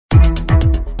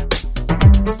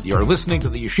You're listening to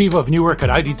the Yeshiva of Newark at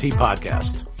IDT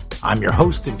podcast. I'm your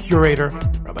host and curator,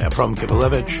 Rabbi Abram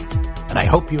Kibalevich, and I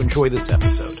hope you enjoy this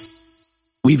episode.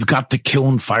 We've got the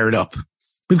kiln fired up.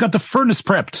 We've got the furnace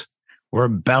prepped. We're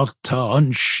about to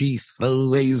unsheath the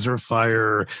laser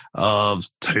fire of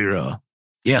Torah.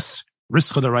 Yes,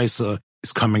 Rischa Rischa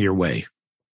is coming your way.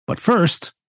 But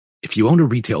first, if you own a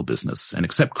retail business and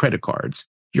accept credit cards,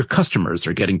 your customers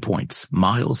are getting points,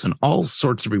 miles, and all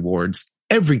sorts of rewards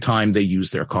every time they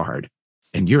use their card.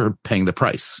 And you're paying the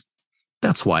price.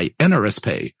 That's why NRS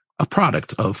Pay, a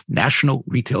product of National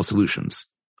Retail Solutions,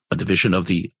 a division of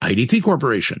the IDT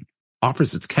Corporation,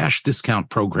 offers its cash discount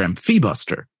program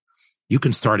FeeBuster. You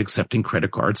can start accepting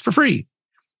credit cards for free.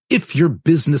 If your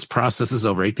business processes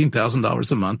over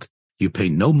 $18,000 a month, you pay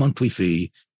no monthly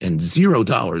fee and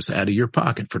 $0 out of your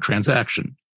pocket for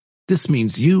transaction. This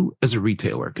means you, as a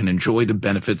retailer, can enjoy the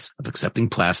benefits of accepting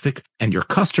plastic, and your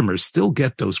customers still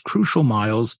get those crucial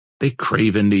miles they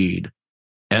crave and need.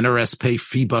 NRS Pay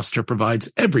FeeBuster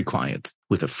provides every client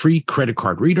with a free credit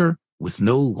card reader with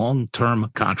no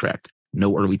long-term contract,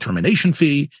 no early termination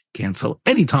fee, cancel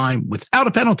anytime without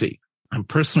a penalty. I'm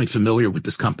personally familiar with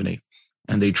this company,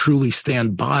 and they truly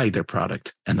stand by their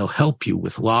product, and they'll help you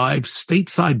with live,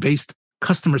 stateside-based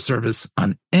customer service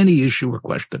on any issue or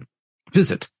question.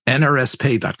 Visit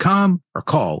nrspay.com or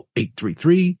call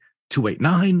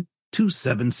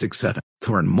 833-289-2767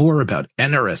 to learn more about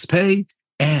NRS Pay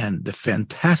and the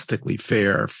fantastically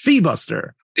fair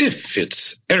FeeBuster. If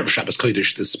it's Erev Shabbos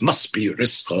Kodesh, this must be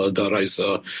Rischa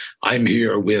Rischa. I'm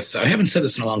here with, I haven't said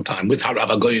this in a long time, with Horaah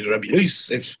Rabbi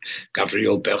Yosef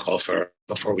Gabriel Bechhofer.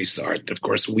 Before we start, of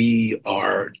course, we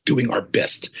are doing our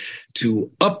best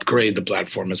to upgrade the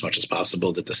platform as much as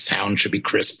possible, that the sound should be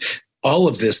crisp. All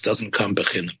of this doesn't come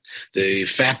bechinam. The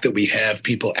fact that we have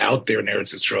people out there in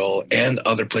Eretz Yisrael and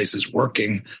other places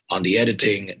working on the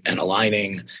editing and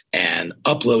aligning and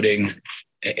uploading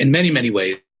in many, many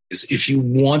ways. If you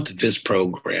want this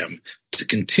program to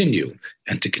continue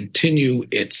and to continue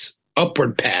its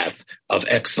upward path of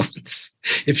excellence,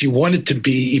 if you want it to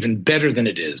be even better than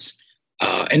it is,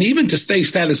 and even to stay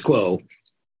status quo,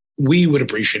 we would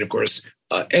appreciate, of course,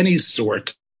 any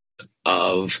sort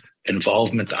of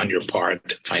involvement on your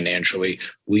part financially.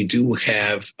 We do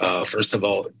have, first of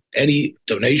all, any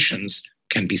donations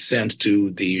can be sent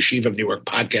to the Yeshiva of Newark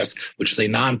podcast, which is a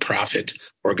nonprofit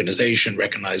organization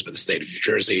recognized by the state of New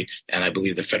Jersey, and I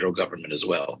believe the federal government as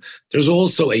well. There's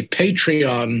also a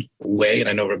Patreon way, and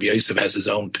I know Rabbi Yosef has his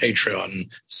own Patreon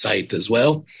site as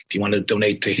well. If you want to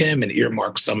donate to him and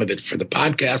earmark some of it for the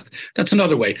podcast, that's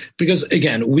another way. Because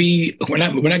again, we're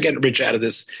not getting rich out of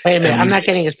this. Wait a minute, I'm not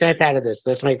getting a cent out of this.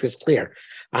 Let's make this clear.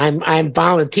 I'm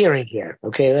volunteering here.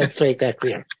 Okay, let's make that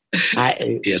clear.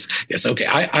 Yes. Okay.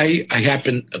 I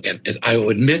happen, again, I will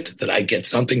admit that I get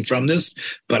something from this,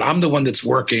 but I'm the one that's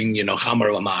working,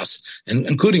 Hamar Lamas, and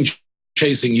including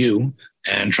chasing you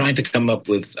and trying to come up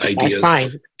with ideas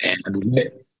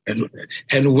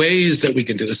and ways that we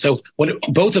can do this. So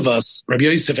both of us, Rabbi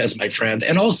Yosef as my friend,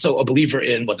 and also a believer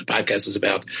in what the podcast is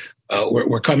about,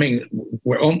 we're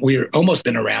almost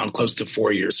been around close to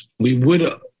 4 years.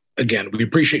 Again, we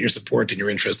appreciate your support and your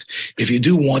interest. If you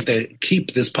do want to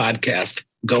keep this podcast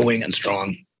going and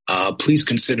strong, please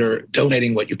consider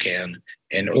donating what you can.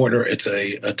 It's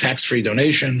a tax-free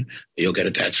donation. You'll get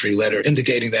a tax-free letter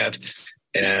indicating that.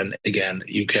 And again,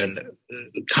 you can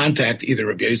contact either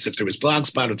Rabbi Yosef through his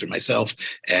blogspot or through myself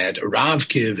at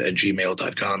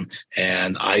ravkiv@gmail.com.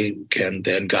 And I can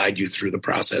then guide you through the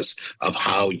process of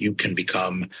how you can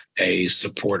become a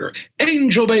supporter.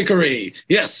 Angel Bakery.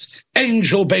 Yes,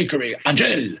 Angel Bakery.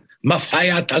 Angel.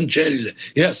 Mafayat Angel.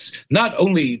 Yes, not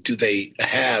only do they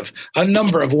have a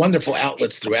number of wonderful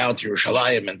outlets throughout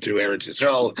Yerushalayim and through Eretz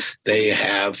Yisrael, they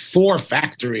have 4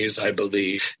 factories, I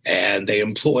believe, and they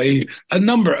employ a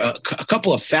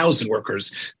couple of thousand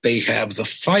workers. They have the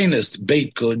finest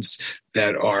baked goods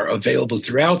that are available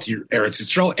throughout Eretz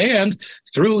Yisrael, and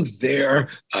through their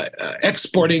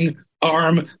exporting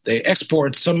arm, they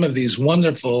export some of these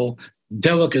wonderful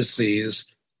delicacies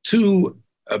to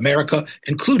America,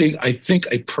 including, I think,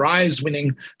 a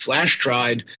prize-winning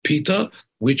flash-dried pita,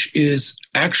 which is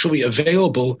actually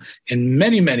available in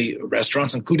many, many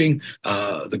restaurants, including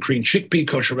the Green Chickpea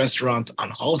Kosher Restaurant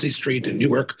on Halsey Street in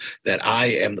Newark that I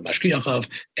am the mashgiach of.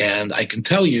 And I can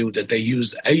tell you that they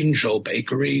use Angel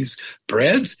Bakery's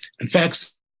breads. In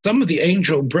fact, some of the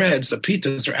Angel breads, the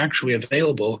pitas, are actually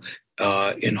available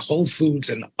in Whole Foods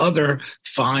and other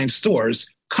fine stores,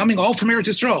 coming all from Eretz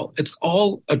Yisrael. It's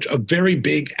all a very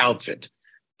big outfit.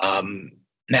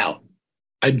 Now,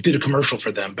 I did a commercial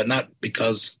for them, but not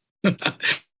because I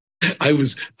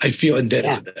feel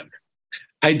indebted to them.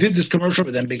 I did this commercial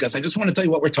for them because I just want to tell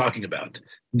you what we're talking about.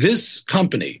 This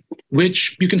company,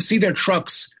 which you can see their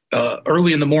trucks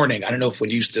early in the morning. I don't know if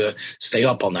we used to stay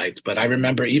up all night, but I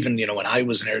remember even, when I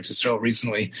was in Eretz Yisrael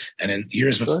recently and in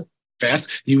years past,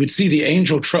 you would see the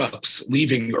angel trucks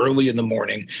leaving early in the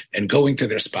morning and going to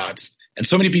their spots. And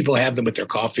so many people have them with their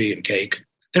coffee and cake.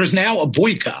 There's now a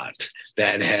boycott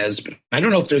that has, I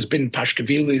don't know if there's been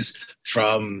pashkavilis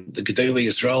from the Gedolei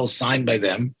Yisrael signed by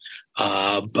them.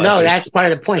 But no, that's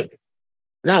part of the point.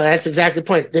 No, that's exactly the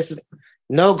point.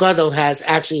 No gadol has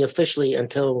actually officially,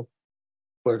 until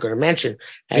we're going to mention.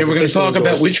 Yeah, we're going to talk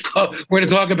about we're going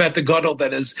to talk about the gadol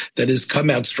that has come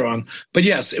out strong. But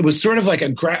yes, it was sort of like a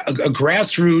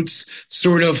grassroots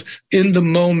sort of in the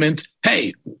moment.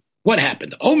 Hey, what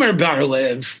happened? Omer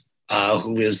Bar-Lev,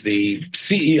 who is the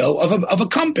CEO of a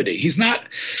company. He's not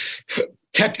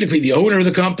technically the owner of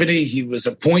the company. He was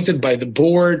appointed by the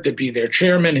board to be their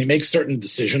chairman. He makes certain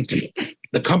decisions.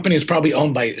 The company is probably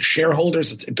owned by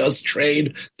shareholders. It does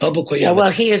trade publicly. Yeah,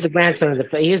 well, he is the grandson of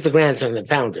the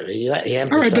founder. He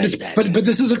all right, but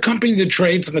this is a company that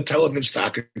trades on the Tel Aviv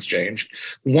Stock Exchange.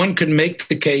 One could make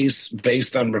the case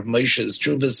based on Rav Moshe's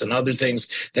Chuvas and other things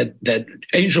that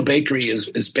Angel Bakery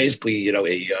is basically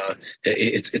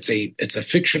it's a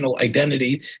fictional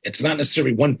identity. It's not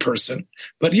necessarily one person,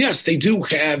 but yes, they do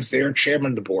have their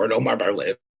chairman of the board, Omar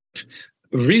Bar-Lev,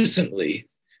 recently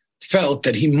felt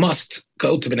that he must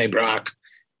go to Bnei Brak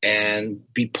and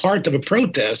be part of a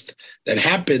protest that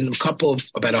happened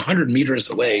about 100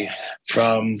 meters away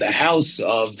from the house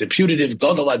of the putative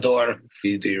Gadol Hador,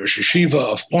 the Rosh Yeshiva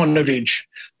of Ponevezh,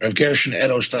 Rav Gershon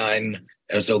Edelstein,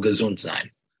 Ezel Gesundsein.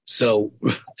 So,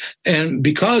 and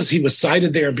because he was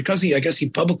cited there, because I guess he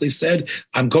publicly said,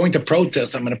 I'm going to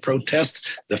protest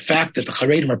the fact that the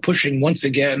Haredim are pushing once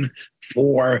again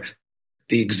for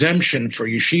the exemption for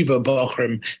yeshiva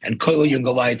bochrim and kol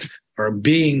yungalite for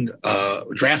being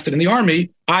drafted in the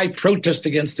army. I protest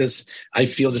against this. I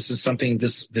feel this is something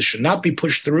this should not be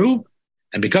pushed through.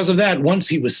 And because of that, once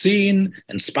he was seen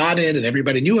and spotted and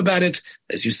everybody knew about it,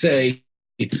 as you say,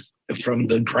 from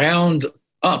the ground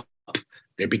up,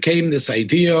 there became this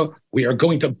idea, we are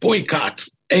going to boycott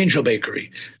Angel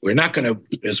Bakery. We're not going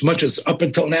to, as much as up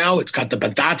until now, it's got the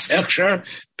Badatz Hechsher,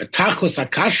 Betachlis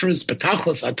HaKashris,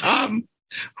 Betachlis HaTam.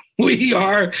 We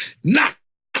are not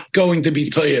going to be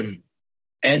Toyim,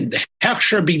 and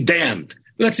Hechsher be damned.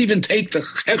 Let's even take the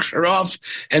Hechsher off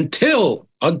until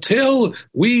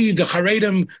we, the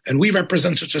Haredim, and we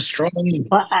represent such a strong.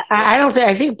 Well, I don't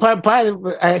think.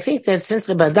 I think that since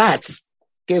the Badatz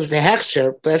gives the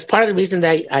Hechsher, that's part of the reason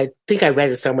that I think I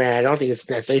read it somewhere. I don't think it's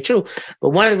necessarily true, but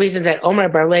one of the reasons that Omer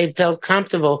Bar-Lev felt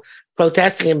comfortable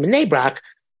protesting in Bnei Brak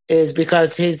is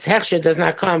because his Hechsher does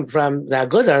not come from the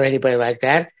Aguda or anybody like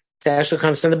that. It actually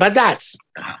comes from the Badatz.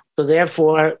 So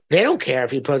therefore, they don't care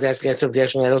if he protests against Rav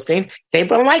Gershon Edelstein. They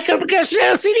don't like Rav Gershon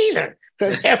Edelstein either.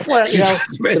 So therefore,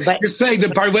 you're saying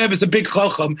that Bar-Lev is a big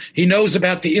chacham. He knows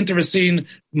about the intervacine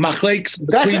machlekes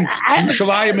between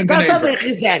Yerushalayim and Bnei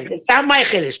Brak. It's not my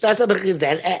chiddush. That's a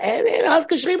b'chizen. And Al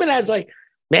Kashrim, I was like,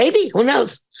 maybe, who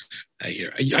knows?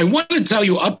 I want to tell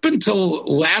you, up until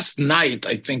last night,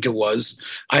 I think it was,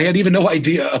 I had even no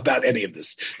idea about any of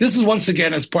this. This is once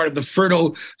again as part of the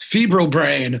fertile, febrile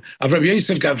brain of Rabbi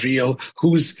Yosef Gavriel,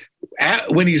 who's,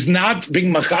 when he's not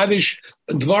being machadish,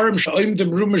 dvarim sha'im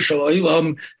demrum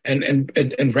sha'olam,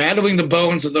 and rattling the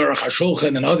bones of the Aruch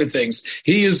HaShulchan and other things,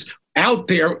 he is out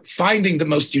there finding the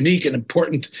most unique and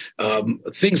important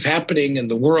things happening in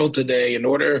the world today in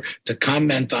order to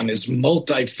comment on his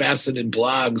multifaceted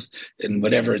blogs and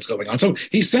whatever is going on. So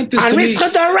he sent this to me.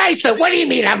 Rischa D'Oraisa. What do you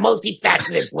mean on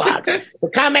multifaceted blogs? The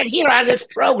comment here on this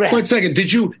program. One second.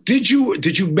 Did you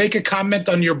make a comment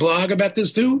on your blog about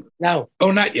this too? No.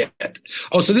 Oh, not yet.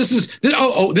 Oh, so this is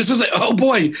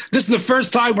the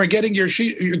first time we're getting you're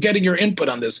getting your input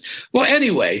on this. Well,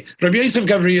 anyway, Rabbi Yosef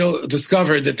Gavriel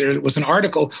discovered that there was an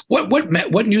article.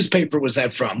 What newspaper was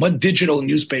that from? What digital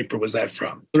newspaper was that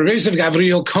from? Rabbi Yosef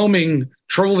Gavriel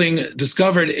trolling,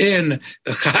 discovered in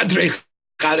the Chadrei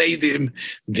Charedim,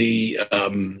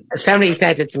 somebody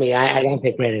sent it to me. I don't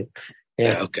take credit.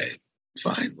 Yeah. Okay.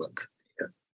 Fine. Look.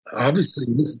 Obviously,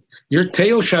 your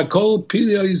Teo Shakol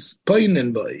Pilio is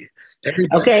poinen boy.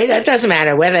 Okay, that doesn't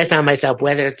matter whether I found myself,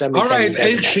 whether it's somebody. All right,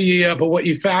 but what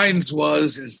you find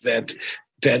is that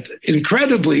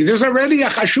incredibly, there's already a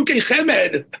Chashukei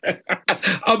Chemed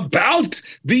about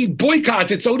the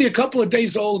boycott. It's only a couple of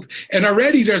days old, and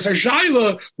already there's a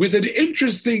Shaila with an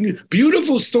interesting,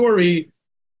 beautiful story.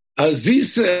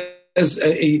 This as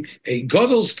a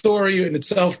Gadol story in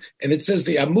itself, and it says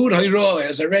the Amud Horaah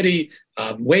has already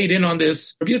weighed in on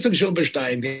this. Rabbi Yitzchak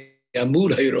Zilberstein, the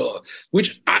Amud Horaah,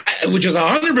 which which is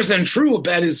 100% true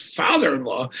about his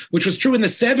father-in-law, which was true in the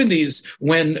 70s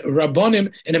when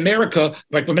Rabbonim in America,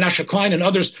 like Menashe Klein and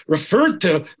others, referred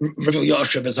to Rav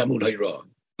Elyashiv as Amud Horaah.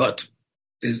 But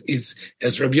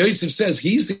as Rav Yosef says,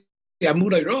 he's the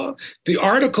Amud Horaah. The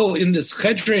article in this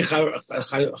Chedrei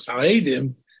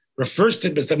Charedim refers to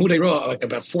him as Amud Horaah like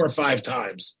about 4 or 5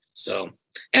 times. So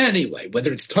anyway,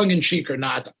 whether it's tongue-in-cheek or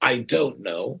not, I don't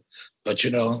know. But,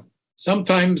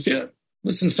 sometimes,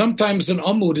 listen, sometimes an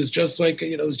Amud is just like,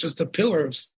 it's just a pillar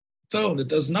of stone that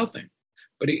does nothing.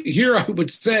 But here I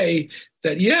would say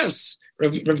that, yes,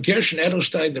 Rav Gershon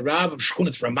Edelstein, the Rav of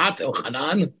Shchunas Ramat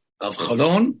Elchanan of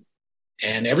Cholon,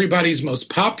 and everybody's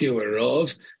most popular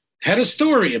Rav, had a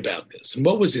story about this. And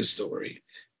what was his story?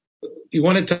 You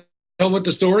want to tell what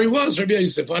the story was? Rabbi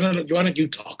Yosef, why don't you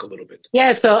talk a little bit?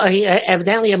 Yeah, so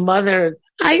evidently a mother...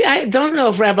 I don't know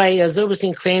if Rabbi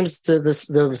Zilberstein claims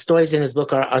the stories in his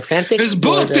book are authentic. His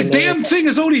book, the damn thing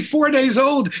is only 4 days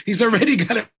old. He's already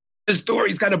got a story.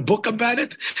 He's got a book about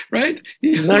it, right?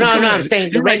 No, I'm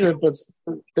saying the regular books,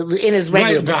 in his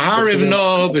regular books.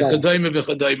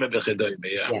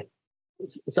 Yeah.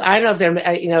 So I don't know if they're,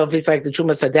 if he's like the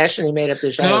Chuma Sadesh and he made up the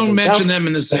Shaylas Don't himself. mention them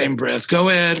in the same breath. Go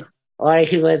ahead. Or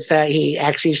he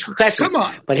actually questions. Come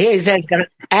on. But here he says got an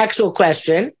actual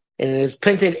question. And it is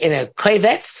printed in a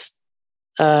kovetz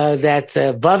that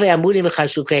Vave Amudim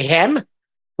Chashukeihem,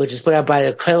 which is put out by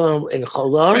the Kolon in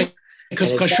Cholon. Right.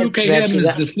 Because Chashukeihem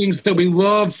is the things that we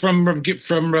love from Rav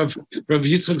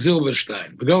Yitzchak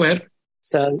Zilberstein. But go ahead.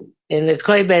 So in the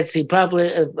kovetz, he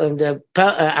probably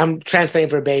I'm translating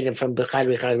verbatim from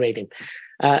Bechad Charedim.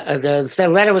 The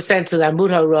letter was sent to the Amud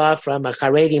Horaah from a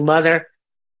Haredi mother.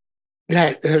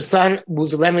 Her son,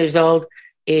 who's 11 years old,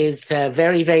 is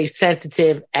very, very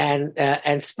sensitive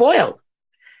and spoiled.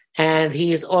 And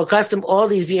he is accustomed all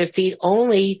these years to eat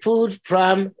only food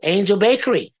from Angel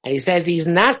Bakery. And he says he's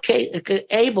not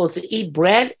able to eat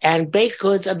bread and baked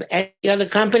goods of any other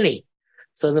company.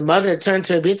 So the mother turned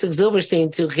to Rabbi Yitzchak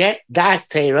Zilberstein to get Das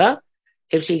Torah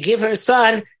if she give her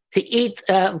son to eat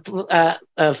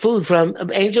food from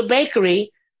Angel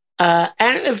Bakery,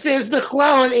 and if there's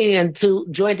Bechlal in to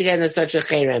join together in such a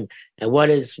cherem. And what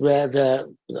is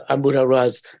the Amud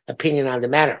Horaah's opinion on the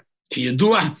matter? The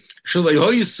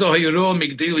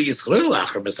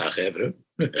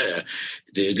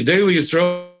Gedolei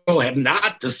Yisrael had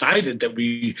not decided that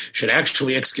we should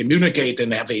actually excommunicate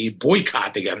and have a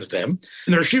boycott against them.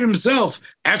 And the Rashid himself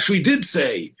actually did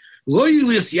say,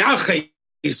 we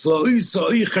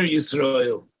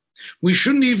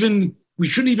shouldn't even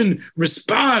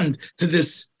respond to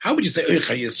this. How would you say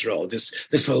Yisrael? This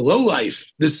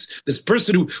lowlife, this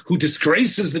person who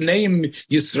disgraces the name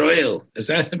Yisrael. Is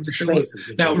that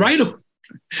now right away?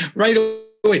 The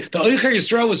Oicher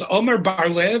Yisrael was Omer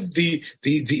Bar-Lev, the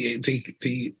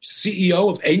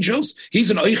CEO of Angels. He's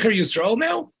an Oicher Yisrael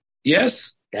now.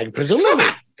 Yes, presumably.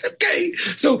 Okay,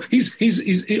 so he's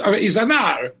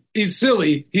anar. He's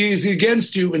silly. He's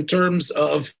against you in terms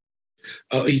of.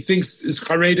 He thinks his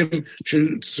Haredim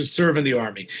should serve in the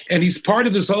army. And he's part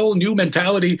of this whole new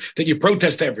mentality that you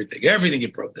protest everything. Everything you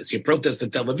protest. You protest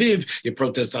in Tel Aviv. You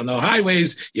protest on the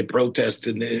highways. You protest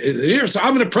in here. So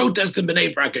I'm going to protest in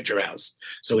Bnei Brak at your house.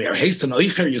 So we are hasten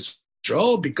Oicher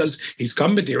Yisrael because he's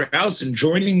coming to your house and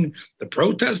joining the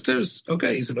protesters.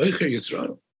 Okay, he's an Oicher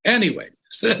Yisrael. Anyway,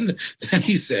 so then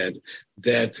he said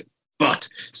that, but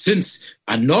since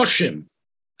Anoshim,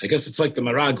 I guess it's like the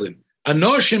Meraglim,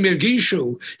 Anoshim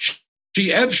irgishu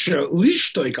she'evsher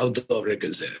lishtoik al dover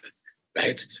gezeh.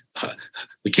 Right?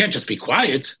 We can't just be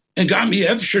quiet. And gam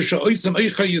ye'evsher she'oisam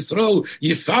eicha Yisrael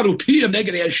yifaru piyam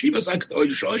neged yeshivas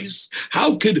ha'kodesh.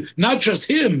 How could not just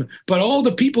him, but all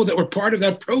the people that were part of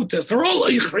that protest, they're all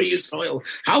eicha Yisrael.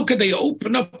 How could they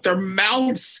open up their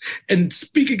mouths and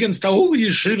speak against the holy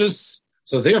yeshivas?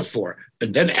 So therefore,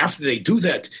 and then after they do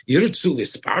that,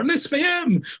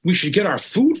 we should get our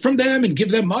food from them and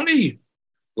give them money.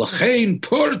 And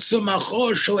therefore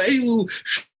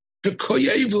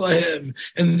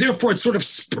it sort of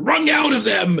sprung out of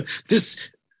them. This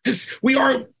we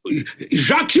are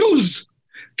j'accuse.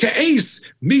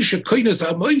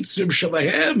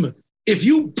 If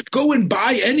you go and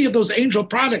buy any of those angel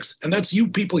products, and that's you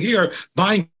people here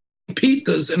buying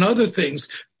pitas and other things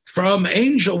from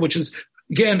Angel, which is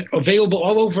again, available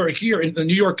all over here in the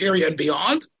New York area and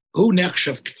beyond. Hu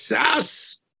nechshav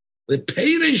ktsas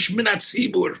leperish min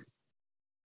hatzibur.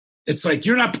 It's like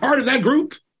you're not part of that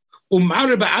group. When you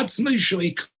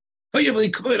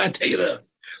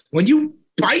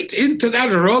bite into that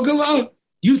rogala,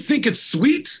 you think it's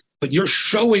sweet, but you're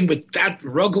showing with that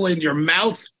rogala in your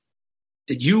mouth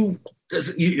that you're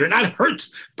not hurt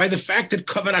by the fact that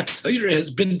Kavanat Torah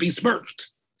has been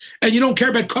besmirched. and you don't care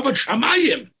about kavod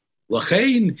shamayim. I'm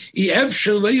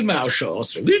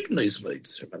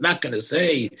not going to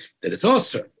say that it's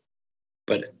osir,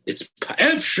 but it's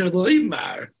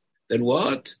then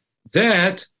what?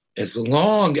 That as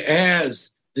long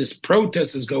as this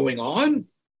protest is going on,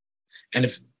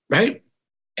 and right?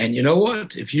 And you know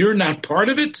what? If you're not part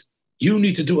of it, you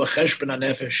need to do a cheshbon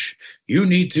hanefesh. You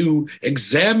need to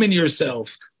examine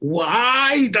yourself.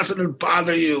 Why doesn't it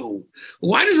bother you?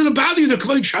 Why doesn't it bother you, the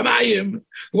Kavod Shamayim?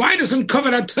 Why doesn't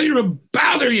Kavod HaTorah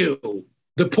bother you?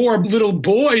 The poor little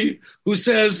boy who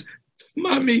says,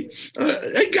 Mommy,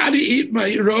 I got to eat my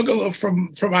rogala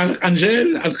from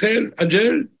Angel.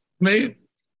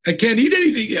 I can't eat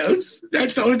anything else.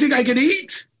 That's the only thing I can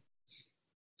eat.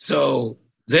 So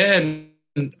then,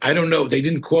 I don't know, they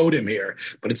didn't quote him here,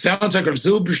 but it sounds like Rav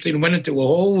Zilberstein went into a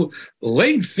whole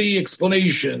lengthy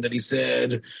explanation that he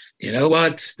said, you know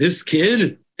what, this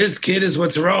kid is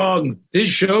what's wrong. This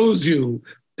shows you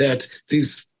that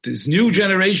this new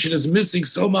generation is missing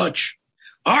so much.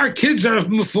 Our kids are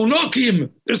mefunokim,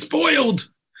 they're spoiled.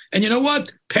 And you know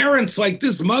what? Parents like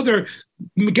this mother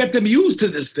get them used to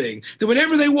this thing. That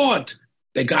whatever they want,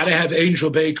 they got to have Angel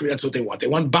Bakery. That's what they want. They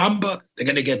want Bamba. They're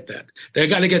going to get that. They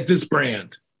got to get this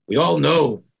brand. We all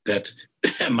know that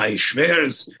my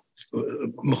Schwer's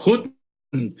Mechut,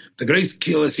 the great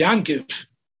Kilis Yankiv,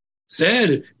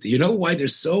 said, do you know why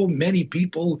there's so many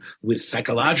people with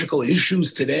psychological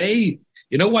issues today?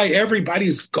 You know why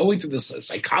everybody's going to the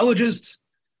psychologists?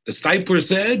 The Stipler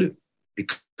said,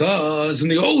 because in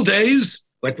the old days,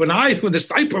 like when the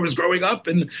Stipler was growing up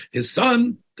and his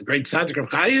son, the great Tzaddik Reb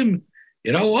Chaim,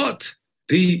 you know what?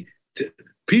 The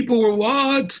people were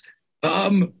what?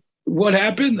 What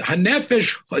happened?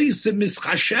 Hanefesh hoisim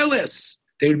mischasheles.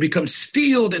 They would become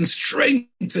steeled and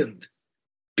strengthened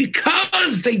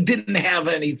because they didn't have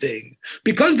anything,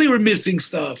 because they were missing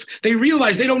stuff. They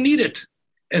realized they don't need it.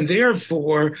 And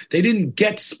therefore, they didn't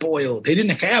get spoiled. They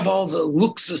didn't have all the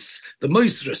luxus, the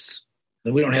moistness.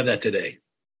 And we don't have that today.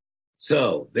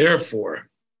 So, therefore,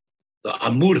 the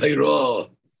Amud Horaah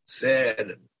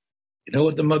said, you know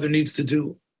what the mother needs to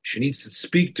do? She needs to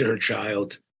speak to her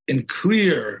child in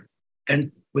clear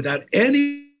and without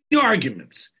any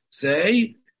arguments.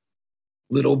 Say,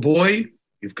 little boy,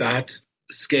 you've got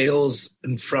the scales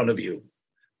in front of you.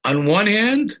 On one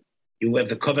hand, you have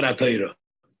the Kavod HaTorah.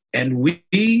 And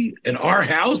we, in our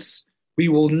house, we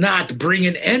will not bring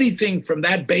in anything from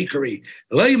that bakery.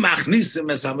 And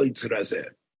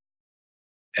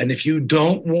if you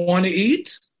don't want to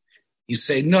eat, you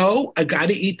say, no, I got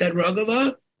to eat that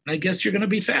ragala, I guess you're going to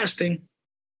be fasting.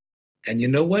 And you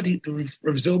know what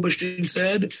Rav Zilberstein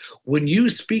said? When you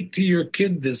speak to your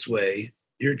kid this way,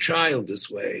 your child this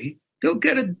way, he'll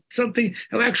get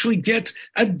he'll actually get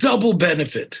a double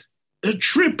benefit, a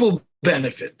triple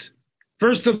benefit.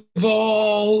 First of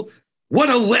all, what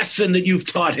a lesson that you've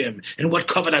taught him and what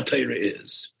Kavod HaTorah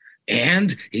is.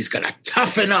 And he's going to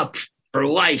toughen up for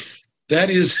life.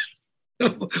 That is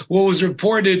what was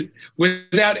reported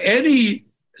without any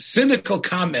cynical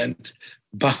comment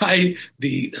by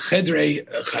the Chedrei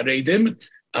Charedim.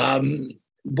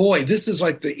 Boy, this is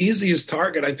like the easiest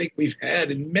target I think we've had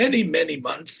in many, many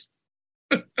months.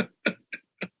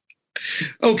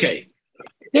 Okay.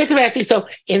 Interesting. So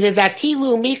in the Dati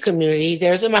Leumi community,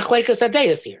 there's a machlekes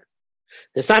hadayos here.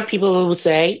 There's some people who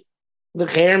say the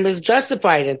cherem is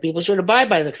justified and people should abide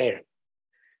by the cherem.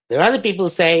 There are other people who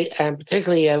say, and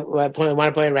particularly I want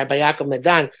to point Rabbi Yaakov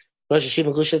Medan, Rosh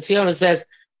Hashiva Gush Etzion, says,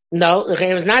 no, the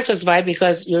cherem is not justified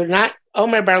because you're not,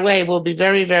 Omer Bar Lev will be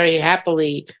very, very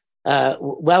happily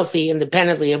wealthy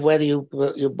independently of whether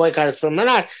you boycott us from or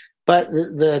not. But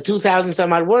the 2,000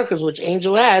 some odd workers, which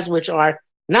Angel has, which are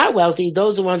not wealthy,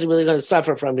 those are the ones who are really going to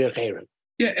suffer from your cherem.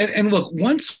 Yeah, and look,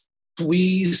 once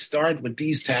we start with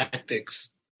these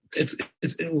tactics, it's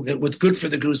what's good for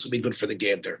the goose will be good for the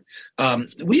gander.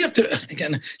 We have to,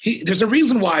 again, there's a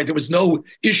reason why there was no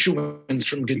issuance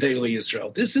from Gedolei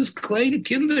Yisrael. This is klein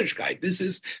Kinderkeit. This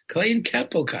is klein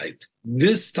Keppelkeit.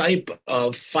 This type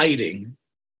of fighting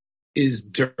is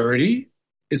dirty,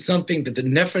 is something that the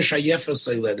Nefesh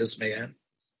HaYefa led this man.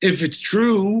 If it's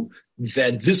true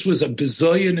that this was a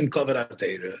bizoyin in Kavod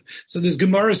HaTorah, so there's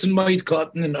Gemaras in Ma'it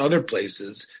Cotton and other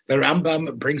places. The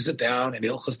Rambam brings it down in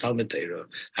Hilchos Talmud Torah,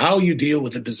 how you deal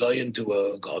with a bizoyin to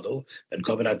a gadol and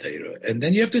Kavod HaTorah, and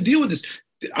then you have to deal with this.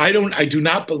 I do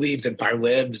not believe that Bar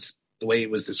Leb's, the way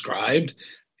it was described,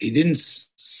 he didn't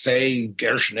say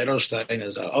Gershon Edelstein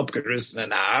is a upgeris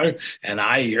nanar, and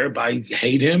I hereby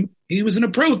hate him. He was in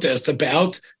a protest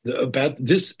about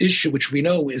this issue, which we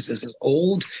know is as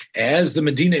old as the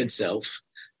Medina itself.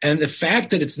 And the fact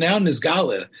that it's now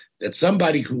Nizgala, that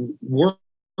somebody who worked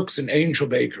works in Angel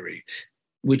Bakery,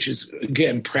 which is,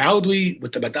 again, proudly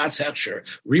with the Badatz Hechsher,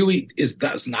 really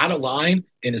does not align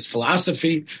in his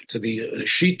philosophy to the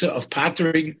Shita of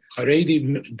patering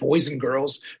Haredi boys and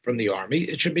girls from the army,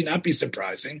 it should not be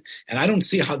surprising. And I don't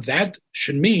see how that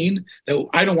should mean that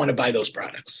I don't want to buy those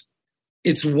products.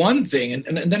 It's one thing,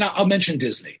 and then I'll mention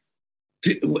Disney.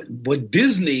 What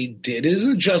Disney did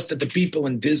isn't just that the people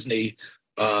in Disney,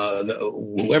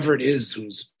 whoever it is,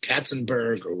 who's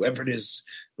Katzenberg or whoever it is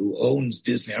who owns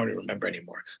Disney, I don't even remember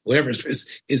anymore, whoever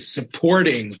is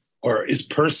supporting or is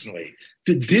personally.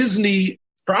 The Disney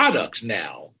product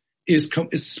now is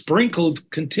sprinkled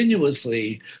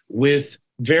continuously with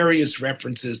various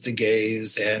references to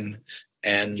gays and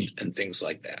things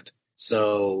like that.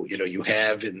 So, you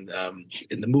have in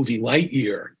the movie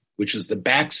Lightyear, which is the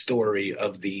backstory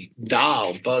of the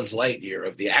doll, Buzz Lightyear,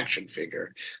 of the action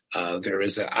figure, there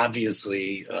is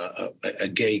obviously a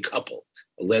gay couple,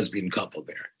 a lesbian couple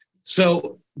there.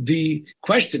 So the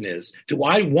question is, do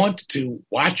I want to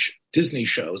watch Disney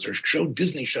shows or show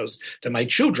Disney shows to my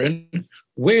children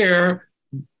where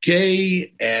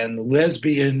gay and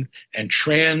lesbian and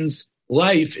trans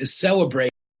life is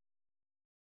celebrated?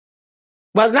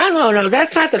 Well, no,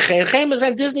 that's not the Cher. Cher is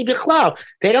on Disney Bichlal.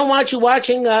 They don't want you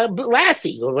watching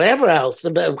Lassie or whatever else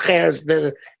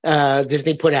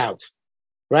Disney put out,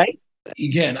 right?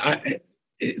 Again,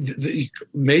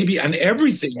 maybe on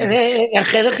everything.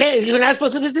 You're not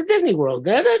supposed to visit Disney World.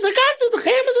 There's a concept of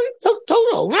Cher is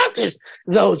total, not just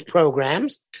those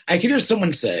programs. I can hear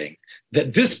someone saying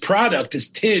that this product is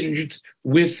tinged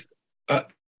with an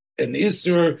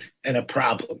issur and a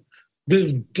problem.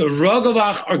 The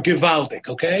Rogovach are gewaltig,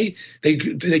 okay? They're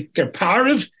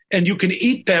parav, and you can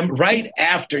eat them right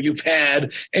after you've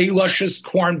had a luscious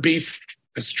corned beef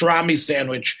pastrami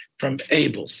sandwich from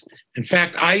Abel's. In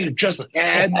fact, I just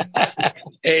had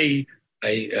a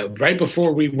right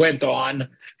before we went on,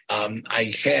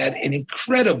 I had an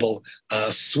incredible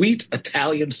sweet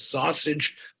Italian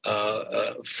sausage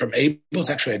from Abel's.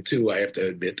 Actually, I had two, I have to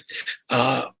admit,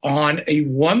 on a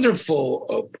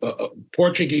wonderful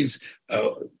Portuguese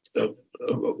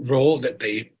roll that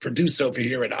they produce over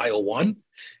here at Aisle 1.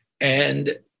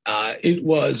 And it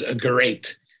was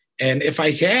great. And if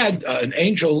I had an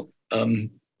angel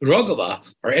rogova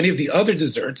or any of the other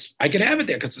desserts, I could have it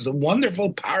there because it's a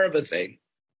wonderful power of a thing.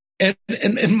 And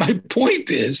my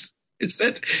point is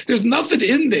that there's nothing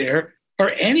in there or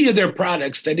any of their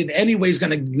products that in any way is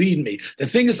going to lead me. The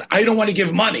thing is, I don't want to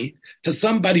give money to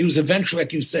somebody who's eventually,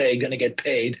 like you say, going to get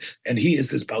paid, and he is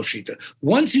this Baushita.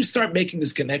 Once you start making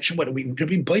this connection, what are we going to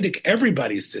be biting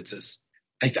everybody's tzitzis?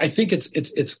 I think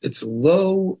it's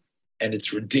low and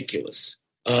it's ridiculous.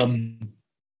 Do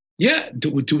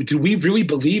we really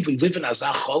believe we live in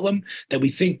Azach Cholam, that we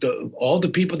think all the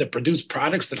people that produce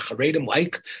products that Haredim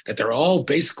like, that they're all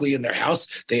basically in their house,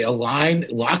 they align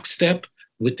lockstep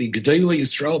with the Gedolei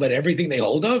Yisrael about everything they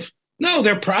hold of? No,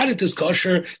 their product is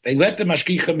kosher. They let the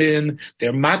mashgichim in.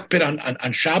 They're makbid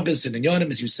on Shabbos and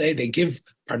Inyonim, as you say. They give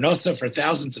parnosa for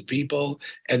thousands of people,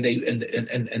 and they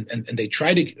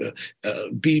try to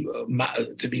be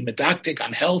medactic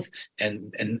on health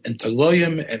and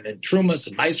toloyim and trumas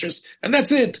and meisers, and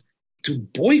that's it. To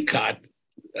boycott,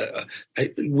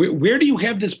 where do you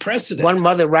have this precedent? One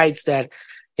mother writes that,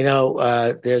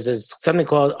 there's something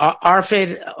called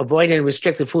ARFID, avoidant and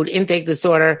restricted food intake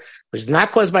disorder, which is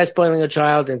not caused by spoiling a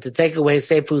child, and to take away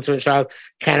safe foods from a child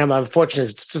can have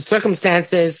unfortunate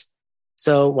circumstances.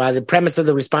 So while the premise of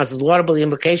the response is laudable, the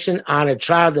implication on a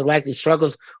child that likely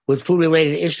struggles with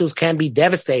food-related issues can be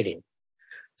devastating.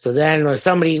 So then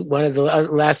one of the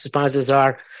last responses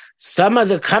are, some of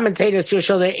the commentators here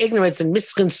show their ignorance and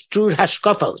misconstrued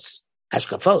hashkafot.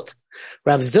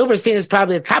 Rav Zilberstein is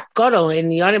probably the top gadol in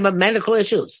the area of medical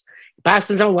issues. He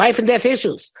passes on life and death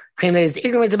issues. Claiming that he's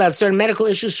ignorant about certain medical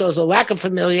issues shows a lack of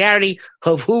familiarity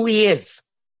of who he is.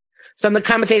 Some of the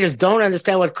commentators don't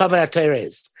understand what Kavod HaTorah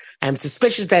is. I'm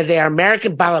suspicious that they are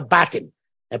American balabatim.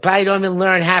 They probably don't even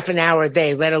learn half an hour a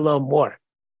day, let alone more.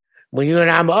 When you're in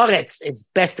Am Haaretz, it's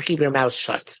best to keep your mouth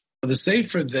shut. The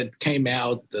Sefer that came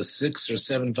out, the 6 or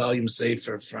 7 volume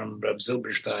Sefer from Rav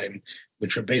Zilberstein,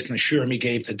 which were based on the shurim he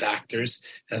gave to doctors,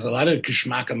 has a lot of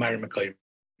Kishmak Amar Mekoyim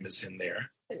in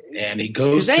there. And he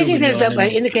goes to...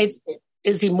 that indicates...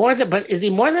 Is he more than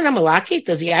a Malaki?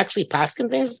 Does he actually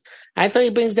paskin things? I thought he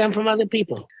brings them from other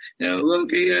people.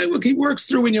 Look, he works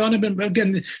through Inyonim, and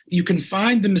again, you can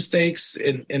find the mistakes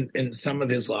in some of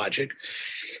his logic.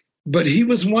 But he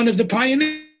was one of the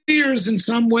pioneers years in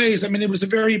some ways. I mean, it was a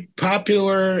very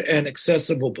popular and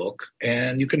accessible book.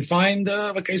 And you can find,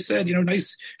 like I said,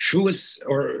 nice shuas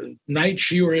or night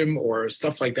shiurim or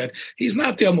stuff like that. He's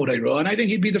not the Amud and I think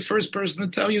he'd be the first person to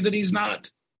tell you that he's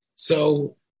not.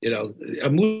 So,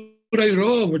 Amud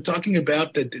we're talking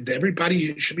about that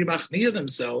everybody should be machniya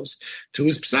themselves to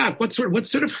his psak. What sort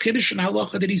of chiddush and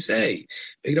halacha did he say?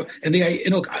 And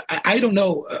I don't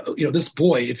know. This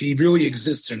boy, if he really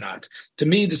exists or not. To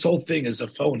me, this whole thing is a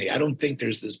phony. I don't think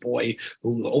there's this boy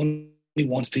who only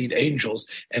wants to eat angels,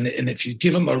 and if you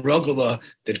give him a rugula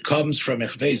that comes from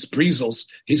Echve's Breezels,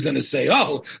 he's going to say,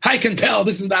 "Oh, I can tell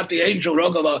this is not the angel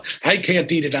rugula. I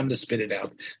can't eat it. I'm going to spit it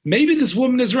out." Maybe this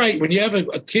woman is right. When you have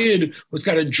a kid who's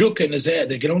got a juk in his head,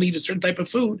 they can only eat a certain type of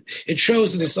food. It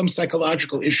shows that there's some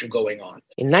psychological issue going on.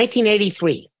 In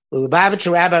 1983, the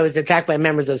Lubavitcher rabbi was attacked by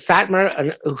members of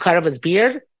Satmar who cut off his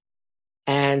beard,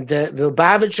 and the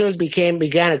Lubavitchers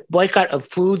began a boycott of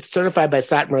foods certified by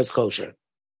Satmar as kosher.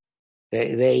 I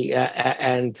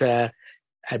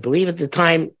believe at the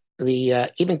time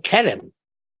even Kedem,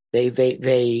 they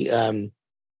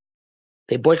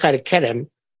boycotted Kedem,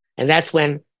 and that's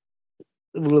when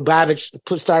Lubavitch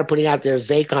started putting out their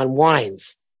Zaycon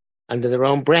wines under their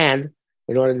own brand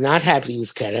in order not have to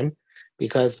use Kedem,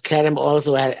 because Kedem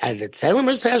also had the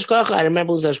Tzelemer's hashgacha. I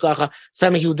remember who's hashgacha,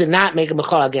 somebody who did not make a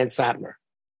mecha against Satmar.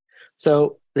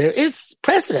 So there is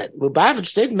precedent.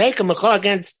 Lubavitch did make a mecha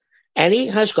against any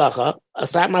hashgacha, a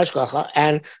Satmar hashgacha,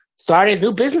 and started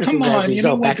new businesses as a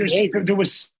result. There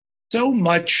was so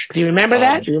much. Do you remember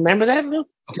that? Do you remember that, Lou?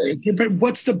 Okay, but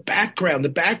what's the background? The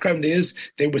background is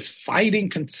there was fighting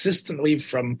consistently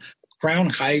from Crown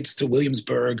Heights to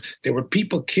Williamsburg. There were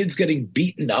kids getting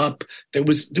beaten up. There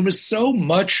was so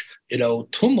much,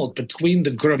 tumult between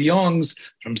the Gravyongs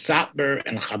from Satmar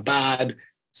and Chabad.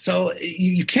 So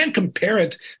you can't compare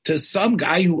it to some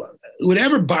guy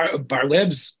whatever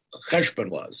Bar-Lev's cheshbon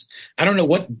was. I don't know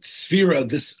what sphere of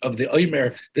the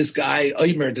Omer this guy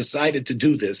Omer decided to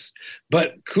do this,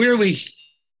 but clearly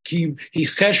he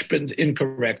cheshboned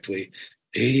incorrectly.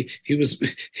 He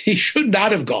should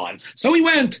not have gone. So he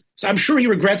went. So I'm sure he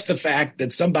regrets the fact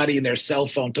that somebody in their cell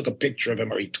phone took a picture of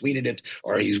him, or he tweeted it,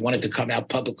 or he's wanted to come out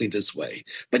publicly this way.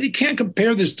 But you can't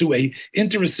compare this to a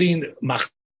interesting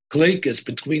machlekes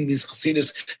between these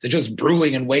chassidas. They're just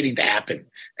brewing and waiting to happen,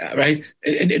 right?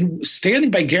 And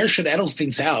standing by Gershon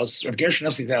Edelstein's house,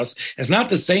 is not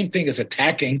the same thing as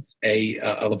attacking a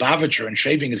Lubavitcher and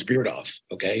shaving his beard off.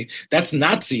 Okay, that's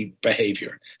Nazi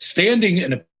behavior. Standing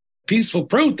in a peaceful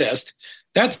protest,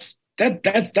 that's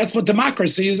what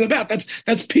democracy is about.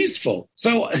 That's peaceful.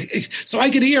 So I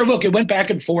could hear, look, it went back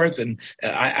and forth, and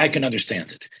I can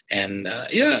understand it. And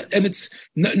and it's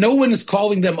no one is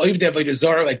calling them Oivdei Avodah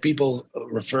Zarah like people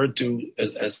referred to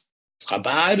as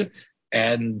Chabad.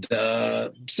 And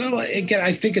so again,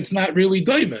 I think it's not really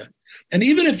doima. And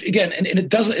even if, again, and it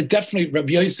definitely,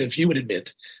 Rabbi Yosef, you would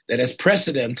admit that as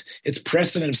precedent, it's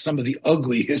precedent of some of the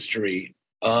ugly history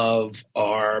of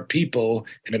our people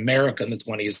in America in the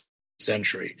 20th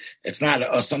century. It's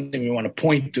not something we want to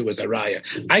point to as a raya.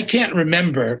 I can't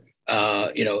remember,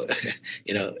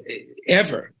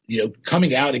 ever,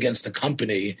 coming out against the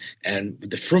company and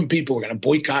the Frum people were going to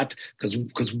boycott because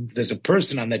there's a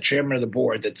person on the chairman of the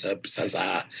board that says,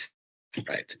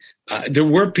 right. There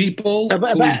were people who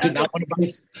did not want to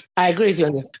buy. I agree with you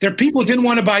on this. There are people who didn't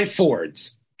want to buy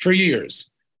Fords for years.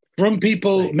 From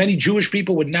people, right. Many Jewish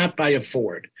people would not buy a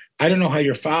Ford. I don't know how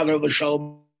your father,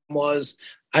 L'Shalom, was.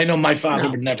 I know my father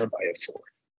would never buy a Ford.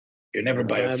 You'd never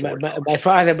buy a Ford.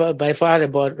 My father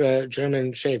bought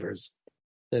German shavers.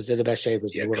 Those are the best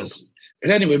shavers in the world.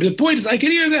 But anyway, but the point is, I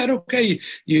can hear that. Okay,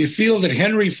 you feel that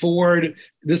Henry Ford,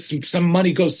 some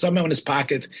money goes somehow in his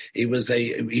pocket. He was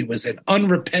an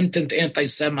unrepentant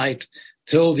anti-Semite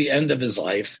till the end of his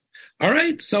life. All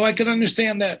right, so I can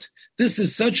understand that. This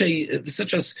is such a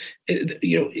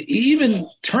even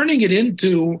turning it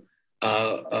into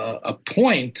a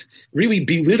point really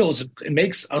belittles. It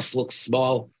makes us look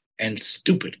small and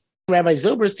stupid. Rabbi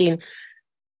Zilberstein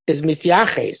is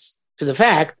misyaches to the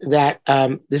fact that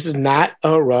this is not a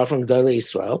Horaah from Gedolei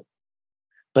Yisrael,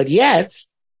 but yet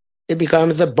it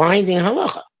becomes a binding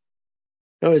halacha.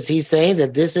 In other words, he's saying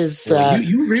that this is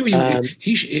you really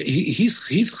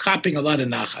he's hopping a lot of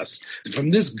nachas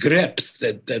from this grips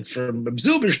that from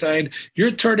Zilberstein. You're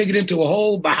turning it into a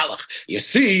whole mahalach. You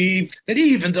see that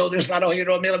even though there's not a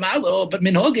hero melamalo, but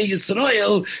minhagei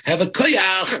Yisrael have a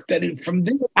koyach that from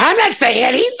there. I'm not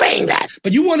saying it. He's saying that.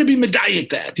 But you want to be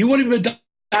medayik that. You want to be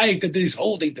medayik that he's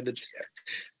holding that it's here.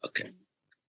 Okay.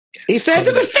 He says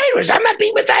it with favors. I'm not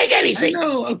being without anything.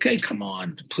 No, okay, come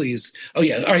on, please. Oh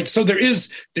yeah, all right. So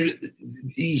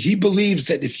he believes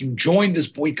that if you join this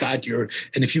boycott, and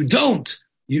if you don't,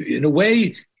 you in a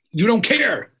way you don't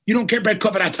care. You don't care about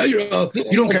covenant. I tell you,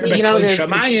 you don't care about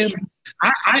Shamayim.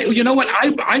 You know what?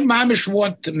 I mamish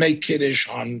want to make kiddush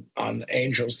on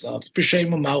angel stuff,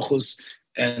 b'shem Malchus,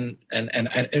 and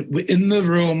in the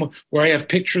room where I have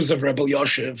pictures of Rebbe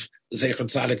Yoshev, Zecher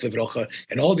Tzadik Livrocha,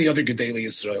 and all the other Gedolei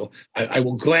Yisrael, I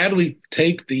will gladly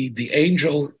take the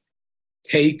angel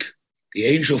cake, the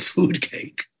angel food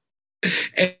cake,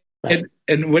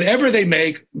 and whatever they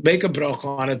make a bracha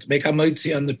on it, make a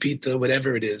moitzi on the pita,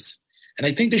 whatever it is. And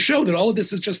I think they show that all of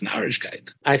this is just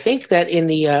narishkeit. I think that in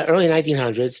the early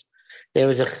 1900s, there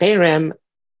was a cherem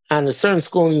on a certain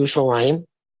school in Yerushalayim.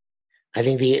 I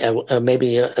think the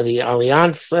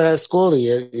Alliance school,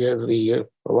 the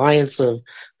Alliance from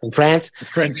France,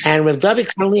 and Reb David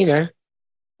Karliner,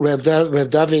 Reb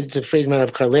David Friedman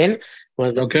of Karlin.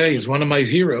 He's one of my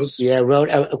heroes. Yeah, wrote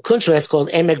a kuntres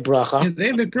called Emek Bracha.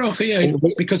 Yeah, Emek Bracha, yeah,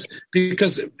 because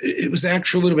it was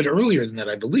actually a little bit earlier than that,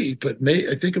 I believe, but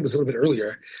I think it was a little bit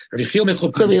earlier. Rabbi Yechiel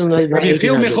Michal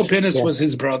Pinnis was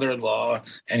his brother-in-law,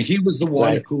 and he was the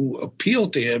one who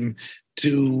appealed to him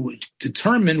to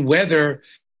determine whether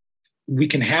we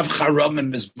can have charam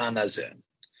and mizman hazeh.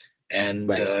 And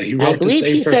he wrote the sefer.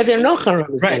 He said there are no charam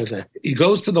and mizman hazeh. He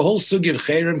goes to the whole sugi of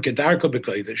cherem kedarko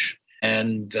b'kodesh.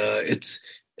 And it's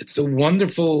a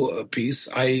wonderful piece.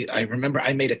 I remember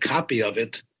I made a copy of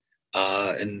it,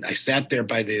 and I sat there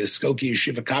by the Skokie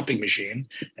Yeshiva copy machine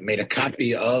and made a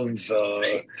copy of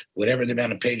whatever the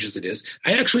amount of pages it is.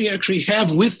 I actually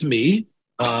have with me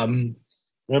David,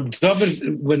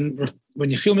 when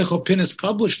Yechiel Michal Pinnis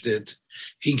published it,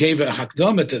 he gave a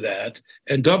hakdama to that,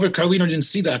 and David Karliner didn't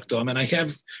see the hakdama, and I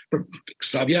have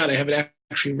it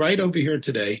actually right over here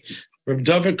today. Reb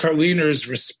David Karliner's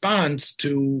response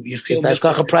to Yechiel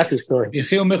Michal Pinnis story.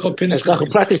 Yechiel Michal Pinnis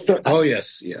story. Oh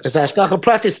yes. It's a Hashgacha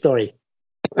Pratis story.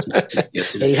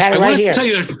 Yes, it is. He had it right here.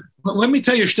 Let me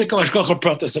tell you a shtickle Hashgacha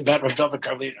Pratis about Reb David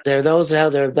Karliner. There are those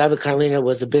out there. David Karliner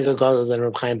was a bigger gadol than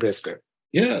Reb Chaim Brisker.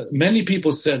 Yeah, many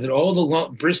people said that all the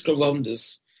Brisker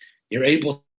Lumdus you're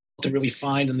able to really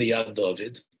find in the Yad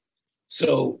David.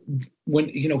 So when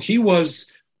he was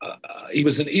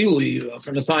an Eli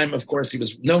from the time, of course, he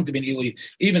was known to be an Eli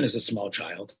even as a small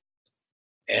child,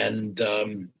 and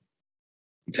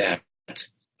that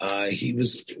he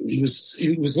was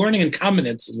learning in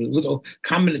Kamenetz, little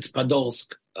Kamenetz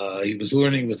Podolsk. He was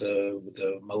learning with a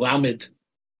Malamed,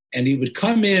 and he would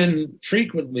come in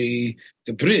frequently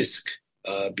to Brisk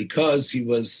because he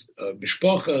was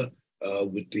mishpacha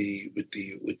with the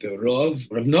Rav.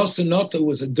 Rav Nosson Noto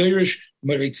was a Derish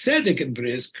Marit Tzedek in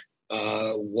Brisk.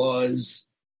 That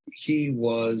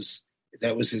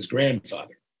was his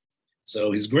grandfather.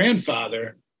 So his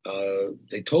grandfather,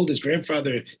 they told his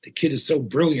grandfather, the kid is so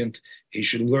brilliant, he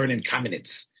should learn in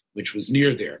Kamenetz, which was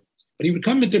near there. But he would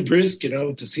come into Brisk,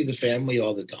 to see the family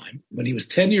all the time. When he was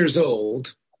 10 years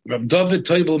old, Rav David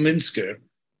Teubel Minsker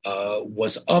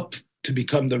was up to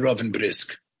become the Rav in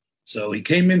Brisk. So he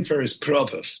came in for his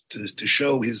prova to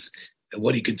show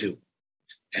what he could do.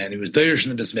 And he was Derish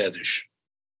in the Besmedish.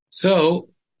 So,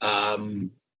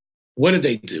 what did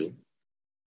they do?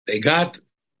 They got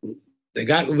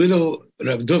little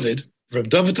Rav David. Rav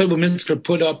David Teubel Minsker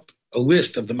put up a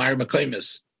list of the Meir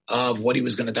Mekaymis of what he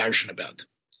was going to darshan about.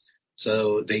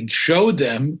 So they showed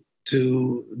them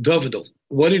to Davidel.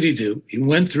 What did he do? He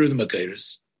went through the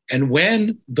Makairis. And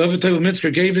when David Teubel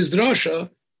Minsker gave his drasha,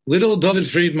 little David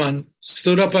Friedman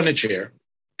stood up on a chair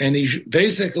and he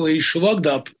basically shlugged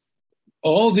up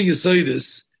all the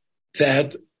Yesodis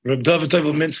that Reb David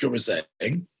Teubel Minsker was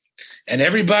saying, and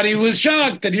everybody was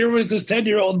shocked that here was this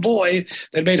 10-year-old boy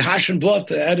that made Hashem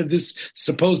Blot out of this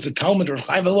supposed Talmud or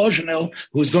Chaim Eloshanel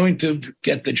who was going to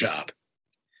get the job.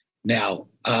 Now,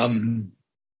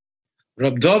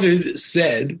 Reb David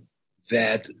said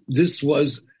that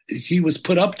he was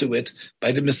put up to it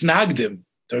by the Misnagdim,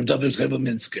 Reb David Teubel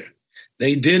Minsker.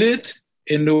 They did it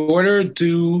in order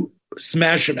to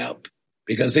smash him out.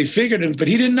 Because they figured him, but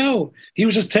he didn't know. He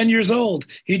was just 10 years old.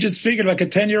 He just figured like a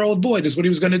 10-year-old boy, this is what he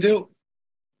was going to do.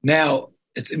 Now,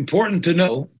 it's important to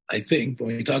know, I think,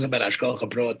 when we talk about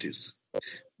Hashgacha Pratis,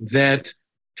 that,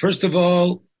 first of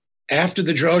all, after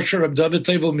the drasha of David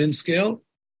Teubel Minsker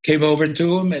came over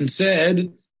to him and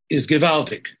said, is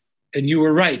gewaltig, and you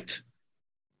were right.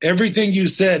 Everything you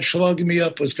said, shlogging me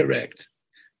up, was correct.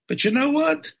 But you know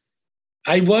what?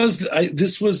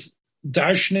 This was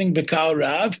darshaning Bekal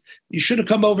Rav. You should have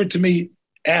come over to me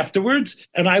afterwards,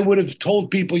 and I would have told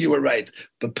people you were right.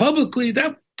 But publicly,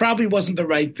 that probably wasn't the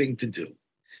right thing to do.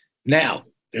 Now,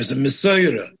 there's a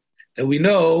Messiah that we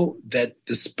know that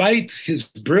despite his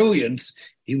brilliance,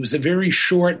 he was a very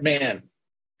short man.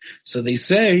 So they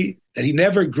say that he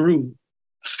never grew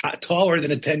taller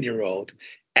than a 10-year-old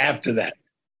after that.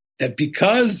 That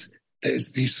because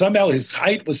somehow his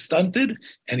height was stunted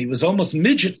and he was almost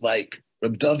midget-like,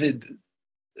 Reb David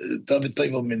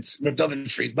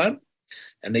Friedman.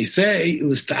 And they say it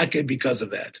was take because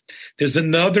of that. There's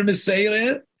another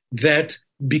Messiah that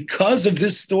because of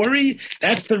this story,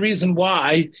 that's the reason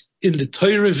why in the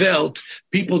Torah Welt,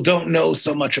 people don't know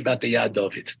so much about the Yad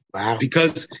David. Wow.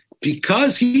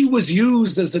 Because he was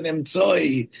used as an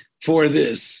emtsoi for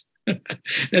this.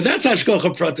 Now that's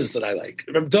Hashkocha Pratis that I like.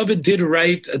 Reb David did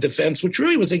write a defense, which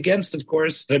really was against, of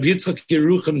course, Reb Yitzchak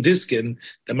Yerucham Diskin,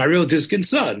 the Mariel Diskin's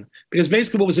son, because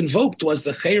basically what was invoked was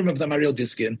the chayrim of the Mariel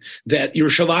Diskin, that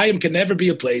Yerushalayim can never be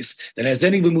a place that has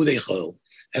any limudei chol.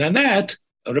 And on that,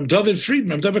 Reb David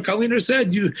Friedman, Reb David Kaliner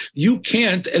said, you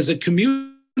can't, as a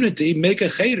community, make a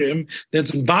chayrim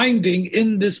that's binding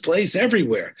in this place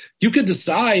everywhere. You can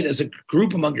decide as a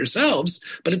group among yourselves,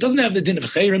 but it doesn't have the din of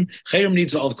chayrim. Chayrim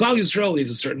needs all of Klal Yisrael, needs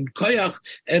a certain koyach,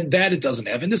 and that it doesn't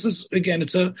have. And this is again,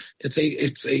 it's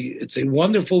a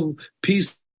wonderful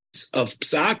piece of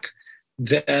psak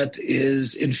that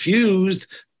is infused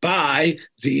by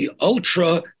the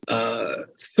ultra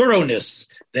thoroughness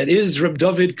that is Reb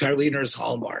David Karliner's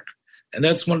hallmark. And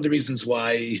that's one of the reasons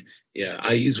why,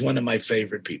 he's one of my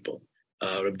favorite people,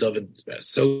 Reb David.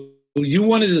 So you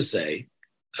wanted to say,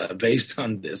 based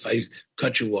on this, I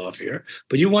cut you off here,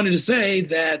 but you wanted to say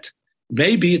that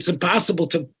maybe it's impossible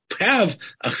to have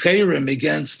a chayrim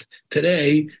against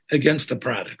the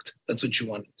product. That's what you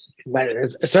wanted to say. But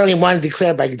it's certainly one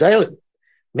declared by Gedolim.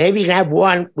 Maybe you can have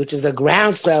one which is a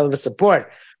groundswell of the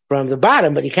support from the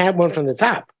bottom, but you can't have one from the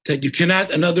top. That you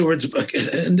cannot, in other words,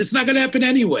 and it's not going to happen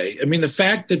anyway. I mean, the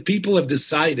fact that people have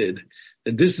decided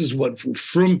that this is what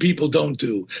frum people don't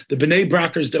do, the B'nai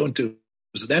Brakers don't do,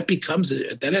 so that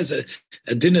has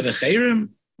a din of a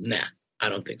chayrim? Nah, I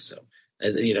don't think so.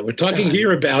 We're talking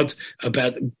here about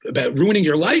ruining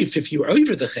your life if you are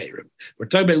over the chayrim. We're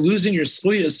talking about losing your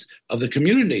sluyas of the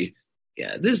community.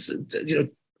 Yeah, this,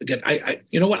 again,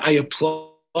 I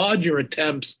applaud your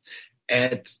attempts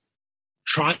at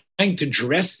trying to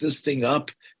dress this thing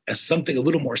up as something a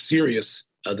little more serious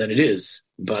than it is.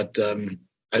 But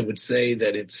I would say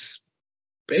that it's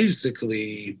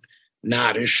basically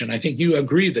narish, and I think you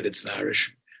agree that it's narish.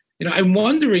 I'm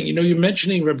wondering, you're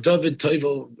mentioning Reb David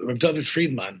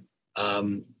Friedman,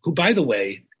 who, by the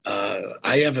way,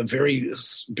 I have a very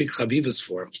big chavivas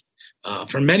for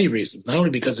many reasons, not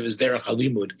only because of his derech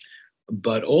halimud,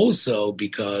 but also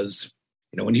because,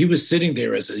 when he was sitting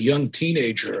there as a young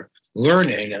teenager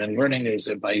learning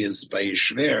by his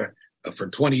shver for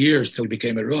 20 years till he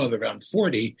became a rav around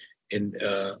 40 in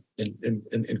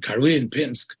Karli and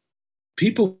Pinsk,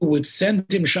 people would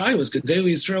send him shilas.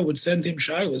 Gedolei Yisrael would send him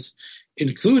shilas,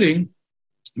 including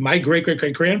my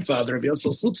great-great-great-grandfather, Rabbi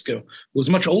Yosel Slutzker, who was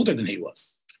much older than he was.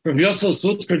 Rabbi Yosel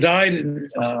Slutzker died,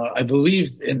 I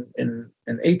believe, in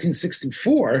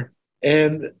 1864,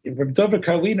 and Rabbi David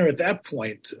Karliner at that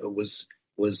point was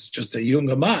just a young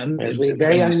man. A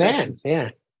very young man, yeah.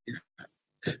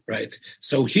 Right.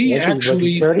 So he actually... Was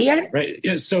he 30 yet? Right,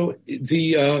 yeah, so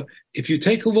if you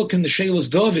take a look in the Shelas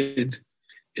David,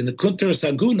 in the Kunteras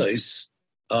Agunos,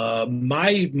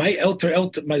 my elder,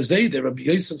 my Zayde, Rabbi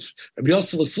Yosef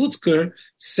Slutzker,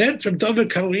 sent from David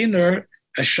Karliner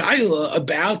a shaila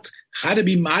about how to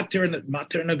be mater and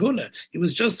aguna. He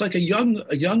was just like a young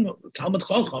Talmud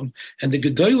Chacham, and the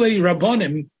Gedolei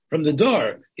Rabbanim from the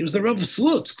door. He was the Rabbi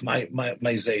Slutzk, my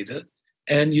Zayde.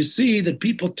 And you see that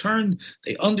people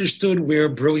they understood where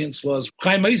brilliance was.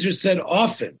 Chaim Eiser said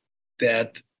often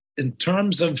that in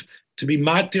terms of to be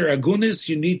matir agunis,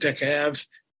 you need to have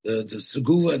the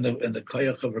segula and the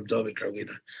koyach of Reb David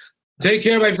Karliner. Take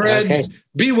care, my friends. Okay.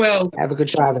 Be well. Have a good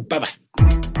Shabbat. Bye-bye.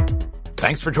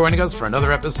 Thanks for joining us for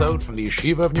another episode from the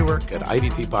Yeshiva of Newark at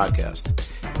IDT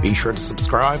Podcast. Be sure to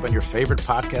subscribe on your favorite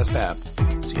podcast app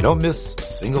so you don't miss a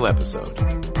single episode.